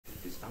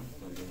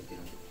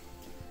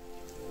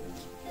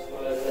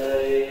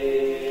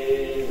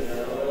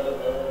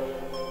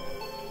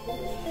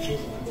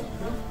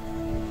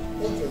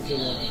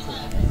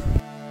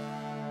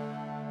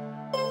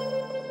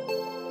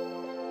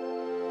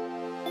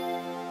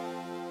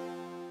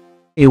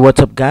Hey,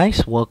 what's up,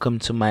 guys? Welcome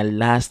to my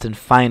last and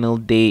final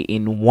day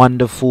in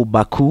wonderful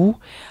Baku.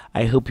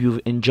 I hope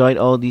you've enjoyed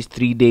all these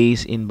 3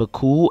 days in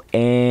Baku,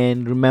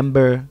 and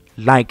remember,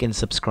 like and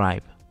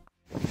subscribe.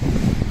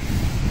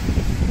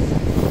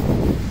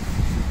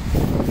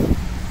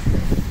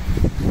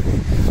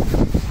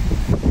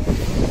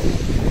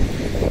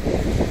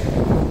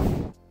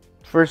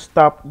 First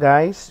stop,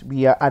 guys,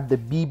 we are at the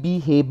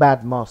Bibi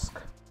Heybat Mosque.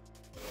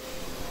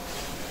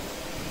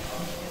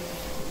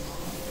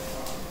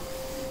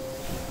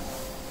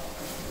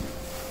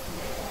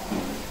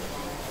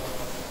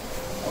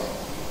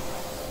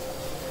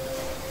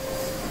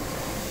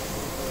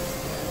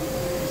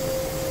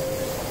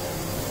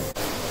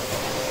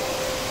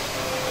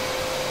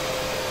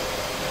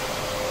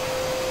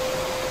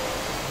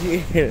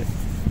 Yeah.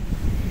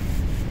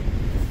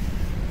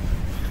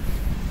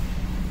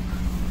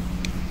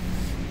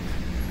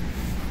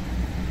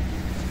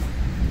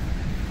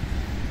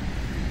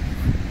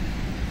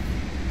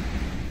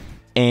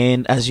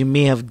 And as you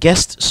may have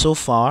guessed so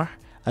far,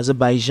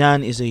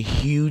 Azerbaijan is a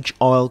huge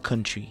oil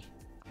country.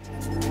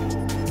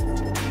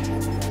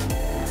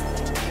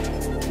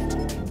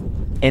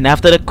 And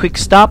after the quick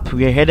stop,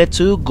 we are headed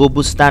to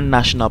Gobustan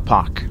National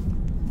Park.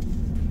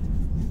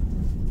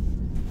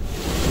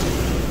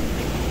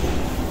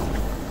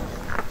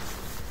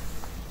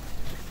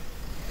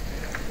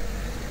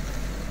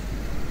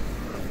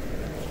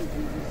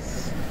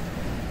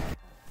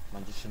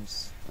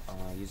 Magicians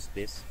use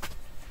this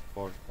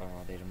for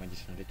their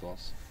magician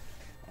rituals.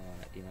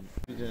 Even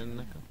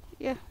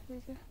Yeah.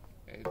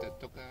 Это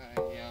только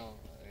я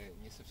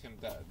не совсем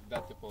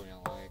даты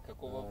понял.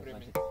 Какого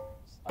времени? значит,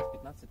 от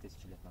 15 тысяч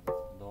лет назад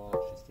до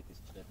 6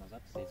 тысяч лет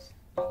назад здесь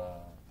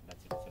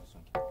датируются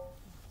рисунки.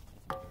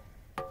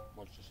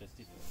 Больше 6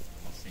 тысяч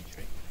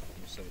century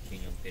in Soviet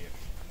Union period.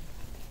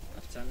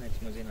 Официально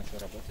этот музей начал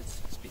работать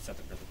с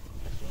 50-х годов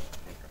прошлого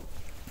века.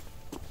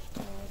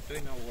 Do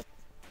you know what?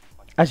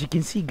 As you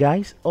can see,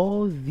 guys,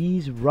 all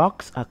these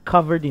rocks are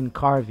covered in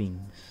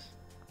carvings.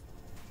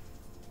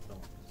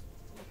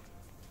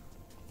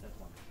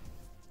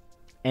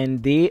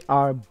 And they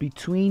are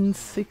between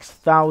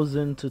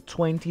 6,000 to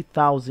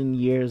 20,000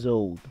 years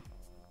old.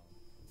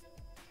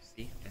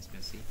 See, as you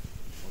can see,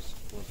 was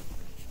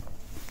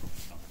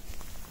a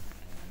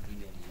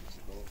million years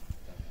ago.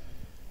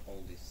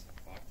 All this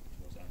part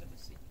was under the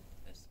sea.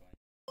 That's why.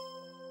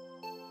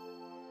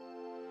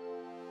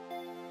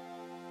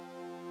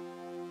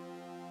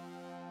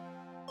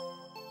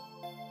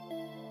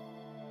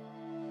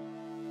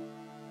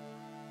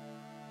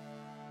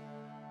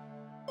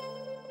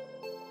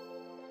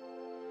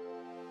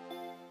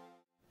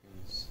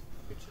 Is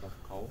a picture of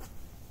cow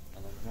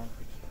and one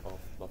picture of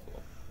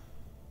buffalo.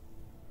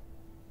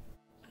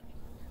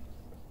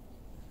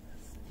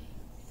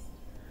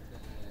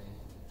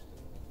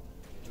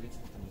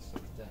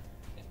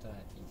 Это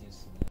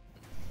единственное.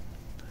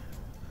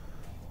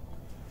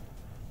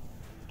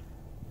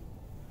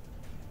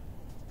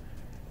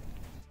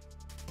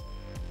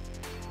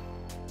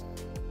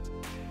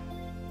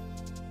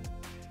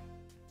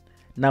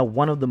 Now,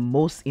 one of the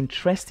most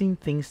interesting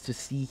things to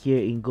see here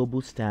in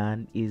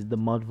Gobustan is the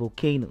Mud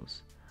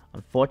Volcanoes.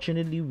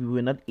 Unfortunately, we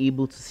were not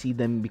able to see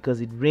them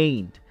because it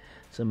rained.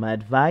 So my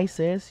advice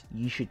is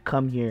you should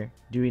come here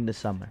during the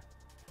summer.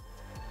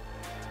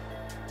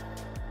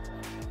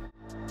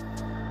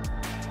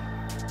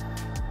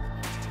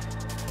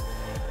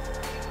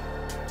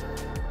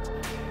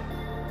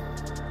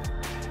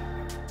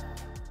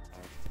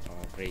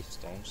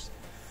 Gravestones.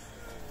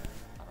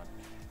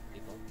 Arabic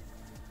people.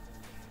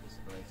 This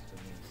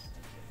gravestone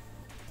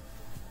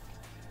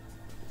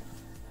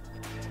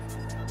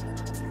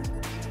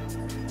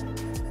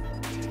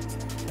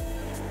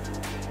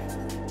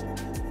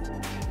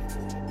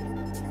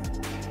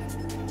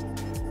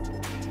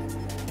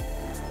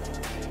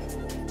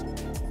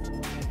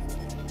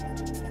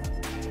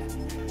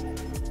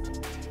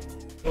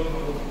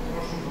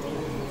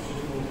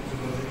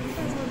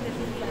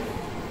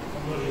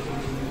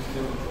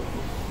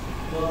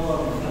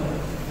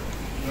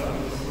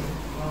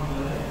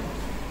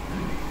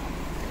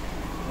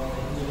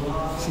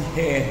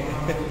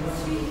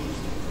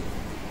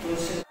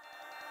is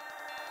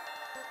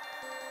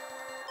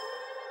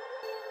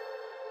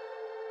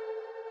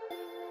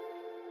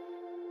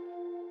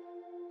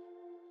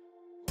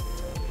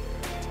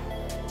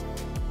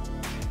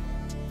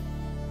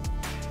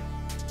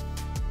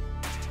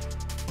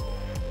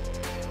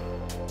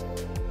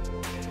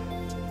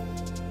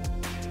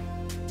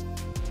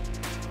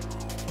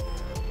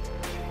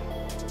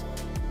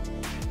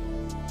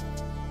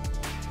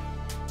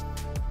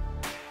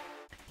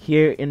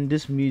Here in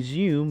this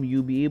museum,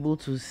 you'll be able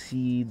to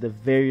see the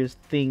various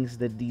things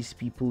that these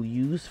people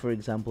use. For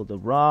example, the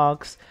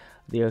rocks,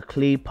 their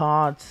clay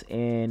pots,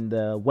 and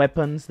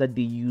weapons that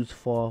they use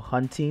for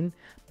hunting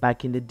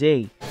back in the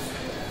day.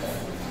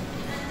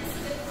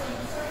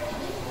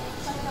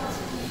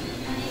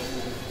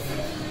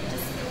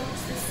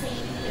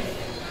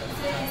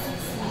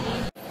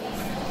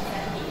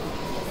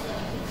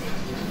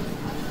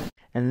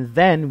 And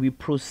then we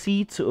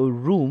proceed to a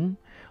room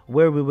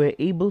where we were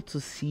able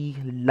to see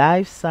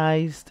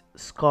life-sized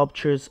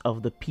sculptures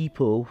of the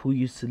people who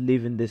used to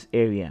live in this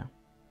area.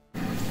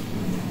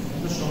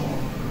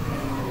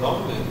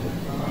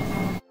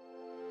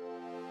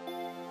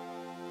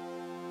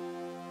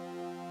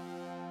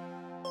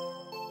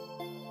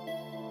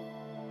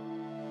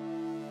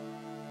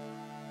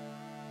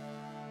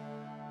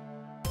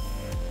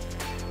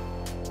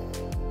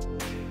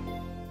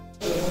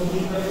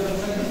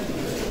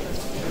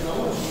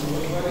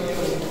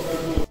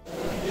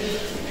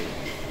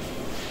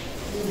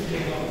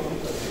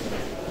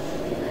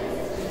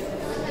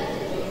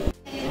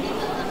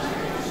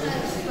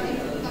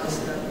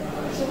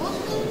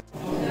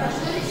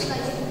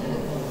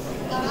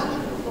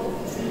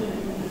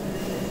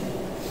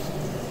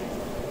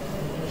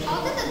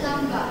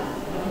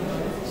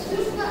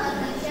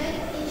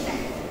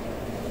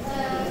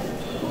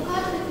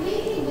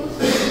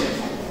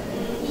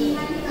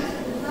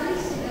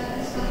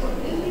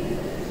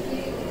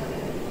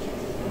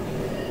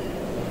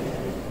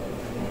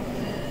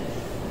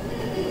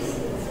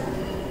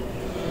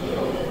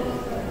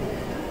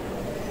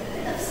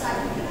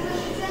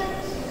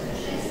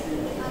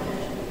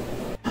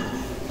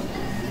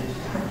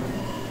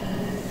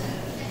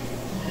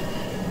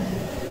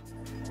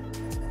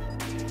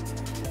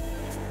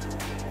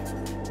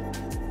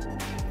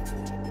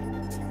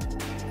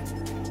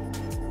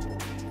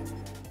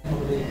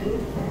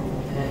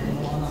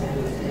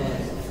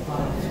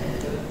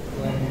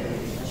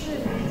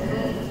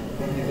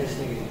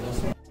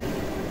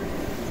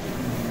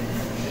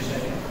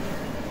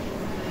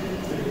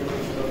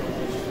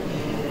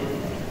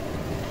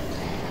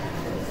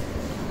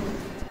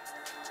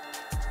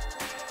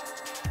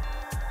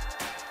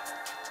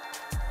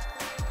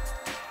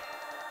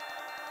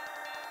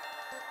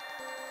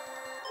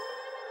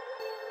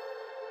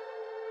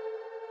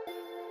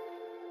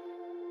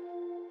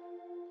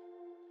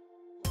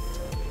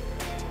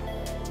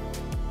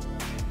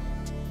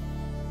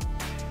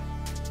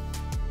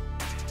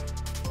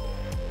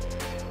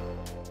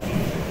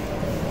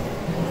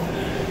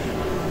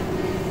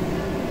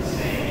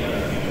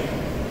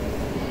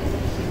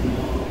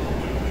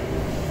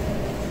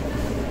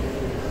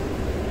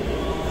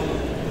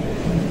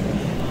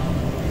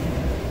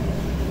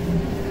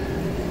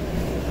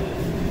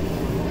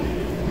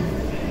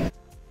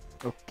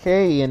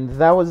 Okay, and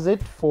that was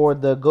it for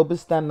the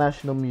Gobustan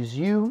National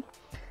Museum.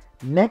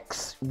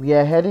 Next, we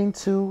are heading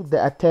to the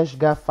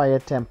Ateshgah Fire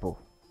Temple.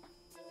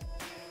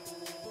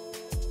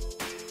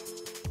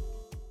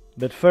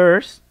 But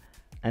first,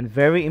 and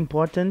very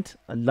important,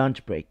 a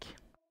lunch break.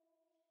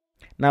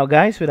 Now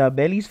guys, with our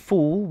bellies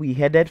full, we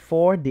headed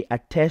for the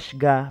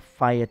Ateshgah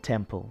Fire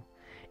Temple.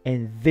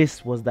 And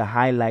this was the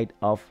highlight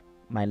of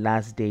my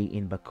last day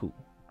in Baku.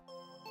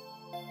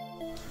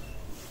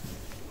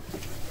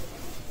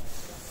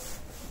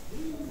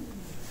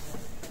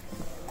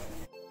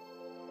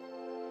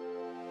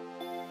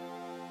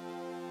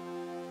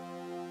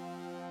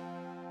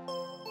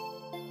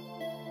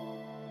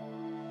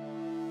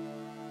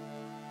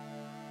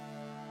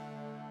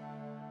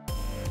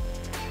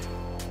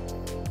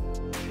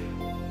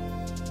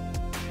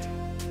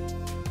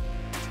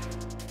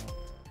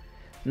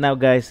 Now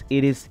guys,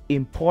 it is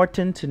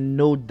important to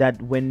note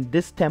that when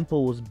this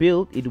temple was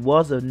built, it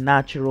was a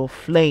natural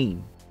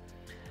flame.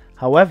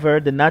 However,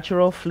 the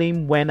natural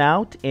flame went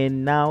out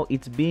and now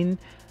it's been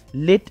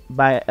lit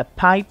by a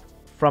pipe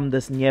from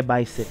this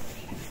nearby city.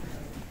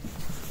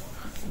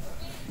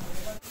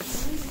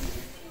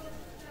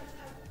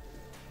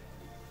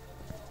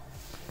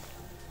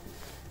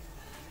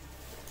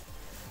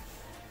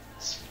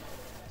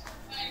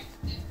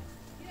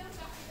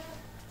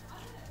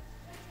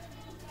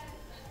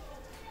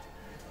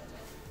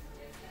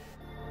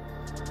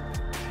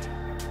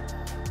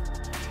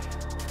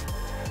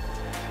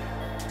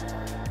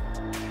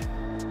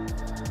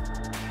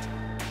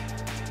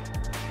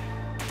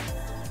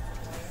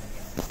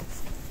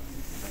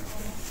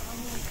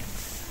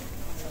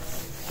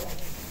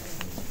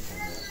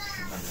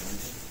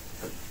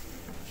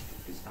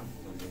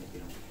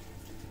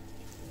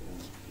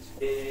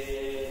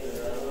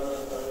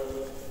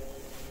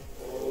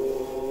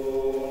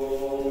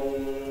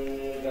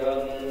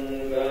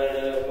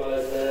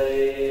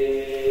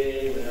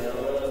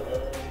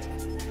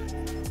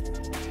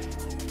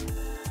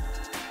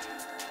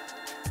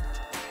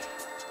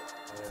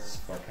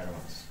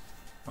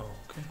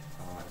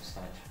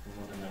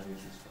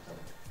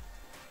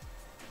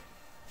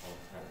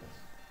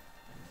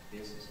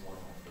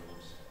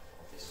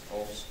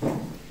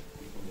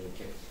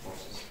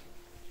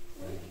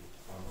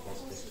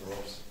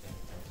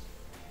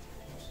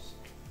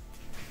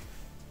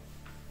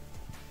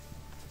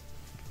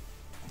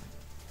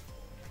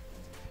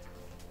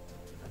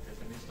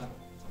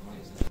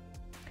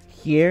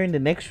 Here in the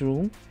next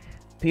room,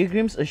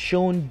 pilgrims are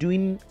shown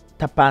doing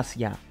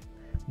TAPASYA,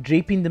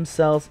 draping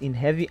themselves in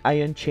heavy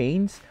iron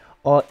chains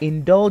or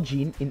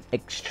indulging in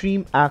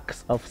extreme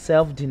acts of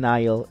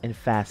self-denial and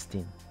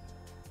fasting.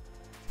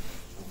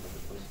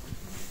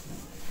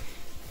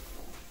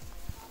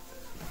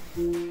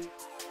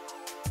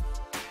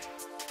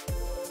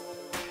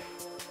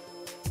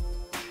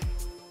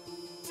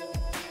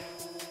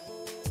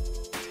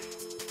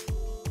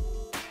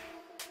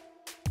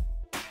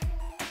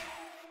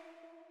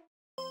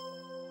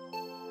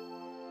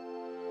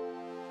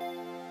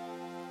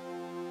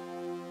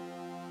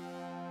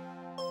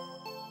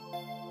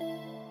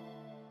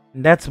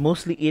 That's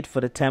mostly it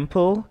for the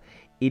temple.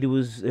 It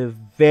was a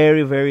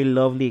very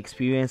lovely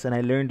experience, and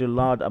I learned a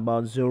lot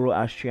about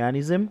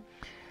Zoroastrianism.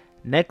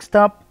 Next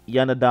up,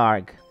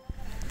 Yanar.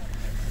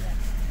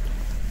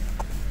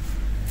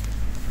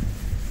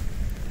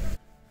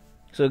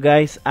 So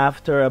guys,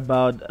 after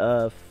about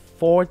a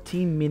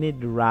 40-minute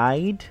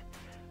ride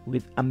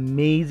with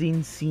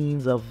amazing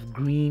scenes of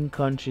green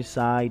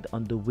countryside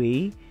on the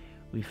way,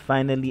 we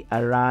finally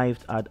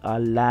arrived at our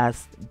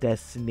last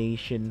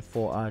destination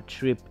for our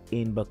trip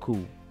in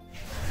Baku.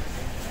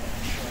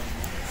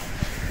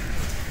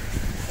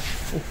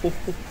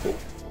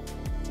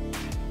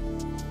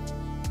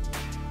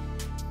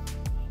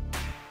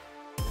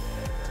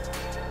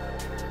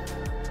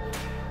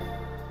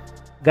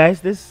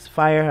 Guys, this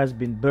fire has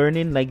been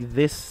burning like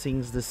this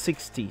since the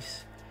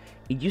 60s.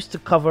 It used to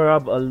cover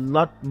up a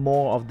lot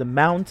more of the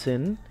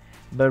mountain,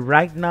 but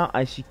right now,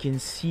 as you can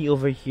see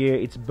over here,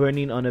 it's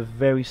burning on a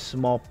very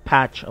small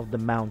patch of the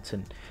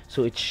mountain,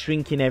 so it's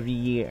shrinking every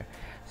year.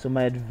 So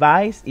my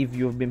advice, if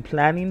you've been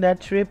planning that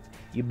trip,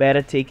 you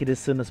better take it as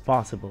soon as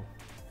possible.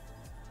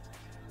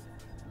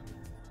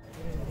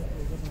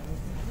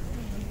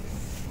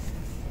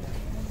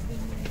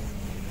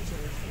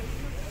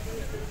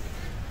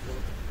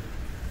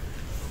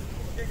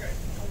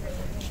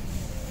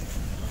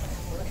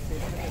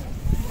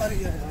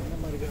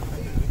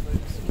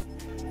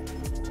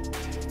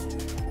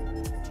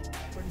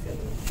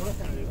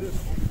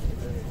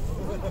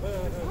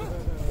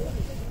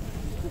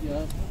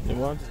 You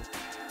want?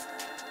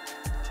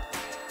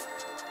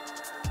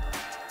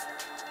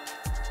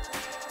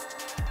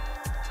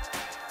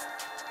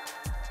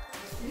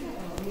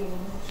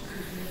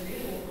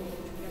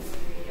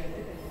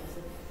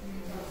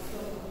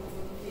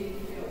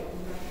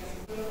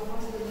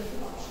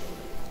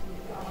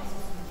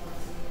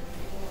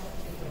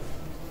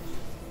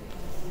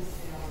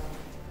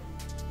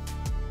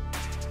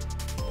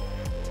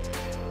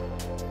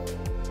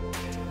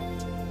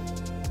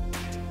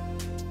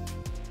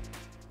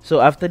 So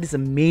after this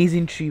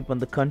amazing trip on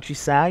the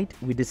countryside,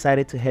 we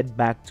decided to head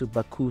back to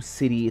Baku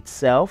city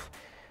itself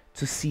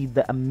to see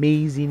the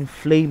amazing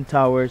flame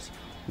towers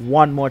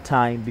one more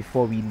time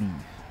before we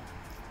leave.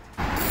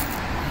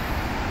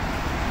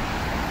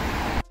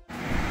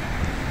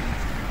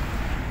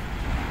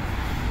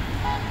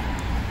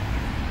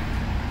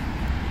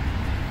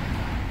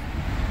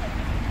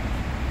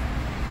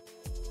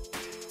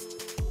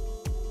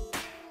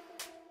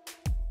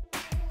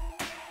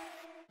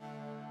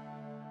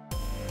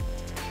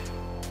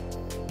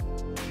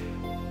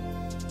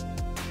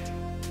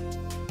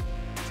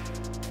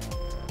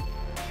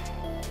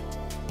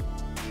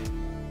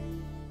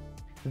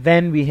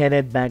 Then we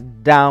headed back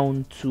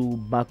down to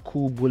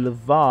Baku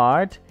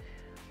Boulevard,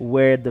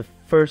 where the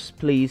first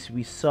place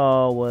we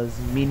saw was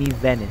mini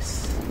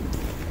Venice.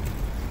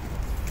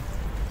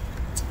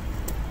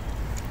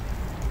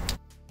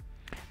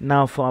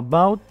 Now for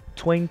about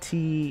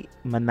 20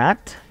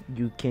 manat,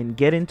 you can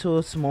get into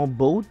a small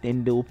boat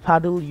and they'll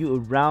paddle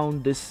you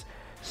around this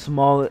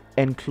small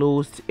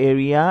enclosed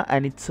area,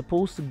 and it's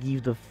supposed to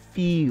give the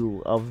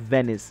feel of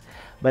Venice,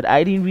 but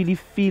I didn't really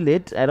feel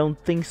it. I don't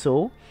think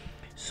so.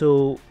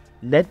 So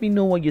let me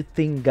know what you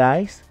think,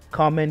 guys.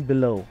 Comment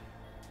below.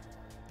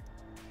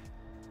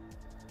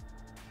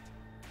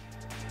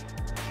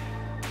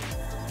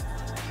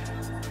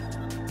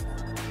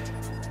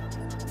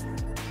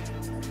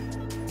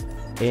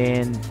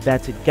 And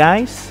that's it,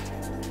 guys.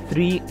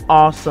 3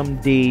 awesome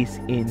days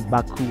in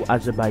Baku,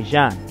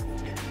 Azerbaijan.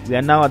 We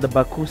are now at the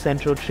Baku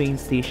Central train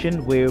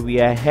station, where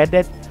we are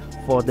headed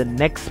for the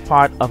next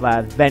part of our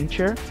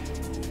adventure,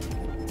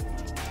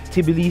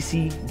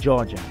 Tbilisi,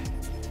 Georgia.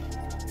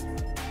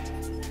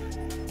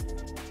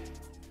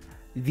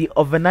 The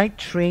overnight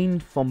train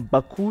from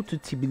Baku to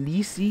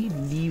Tbilisi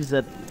leaves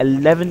at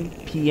 11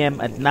 p.m.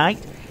 at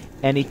night,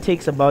 and it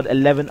takes about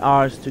 11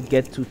 hours to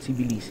get to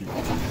Tbilisi.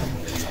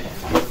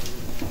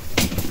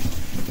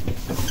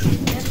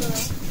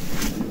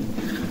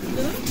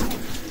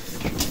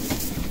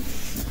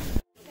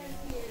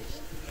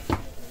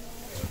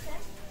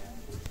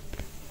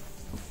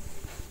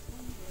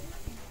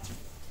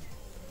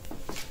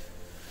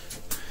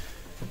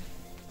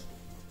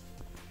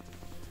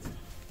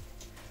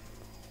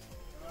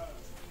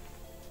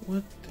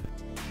 What?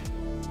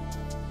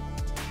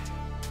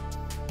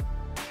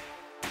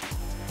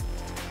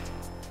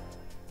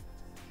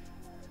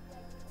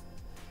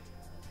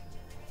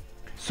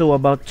 So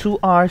about 2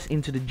 hours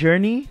into the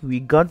journey, we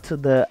got to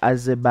the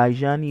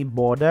Azerbaijani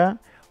border,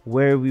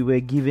 where we were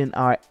given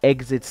our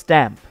exit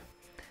stamp.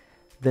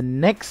 The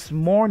next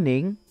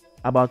morning,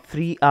 about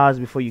 3 hours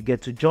before you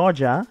get to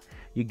Georgia,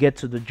 you get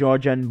to the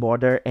Georgian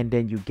border, and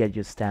then you get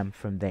your stamp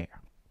from there.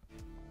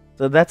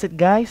 So that's it,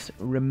 guys.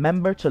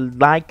 Remember to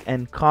like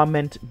and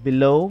comment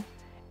below,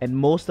 and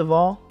most of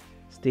all,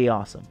 stay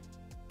awesome.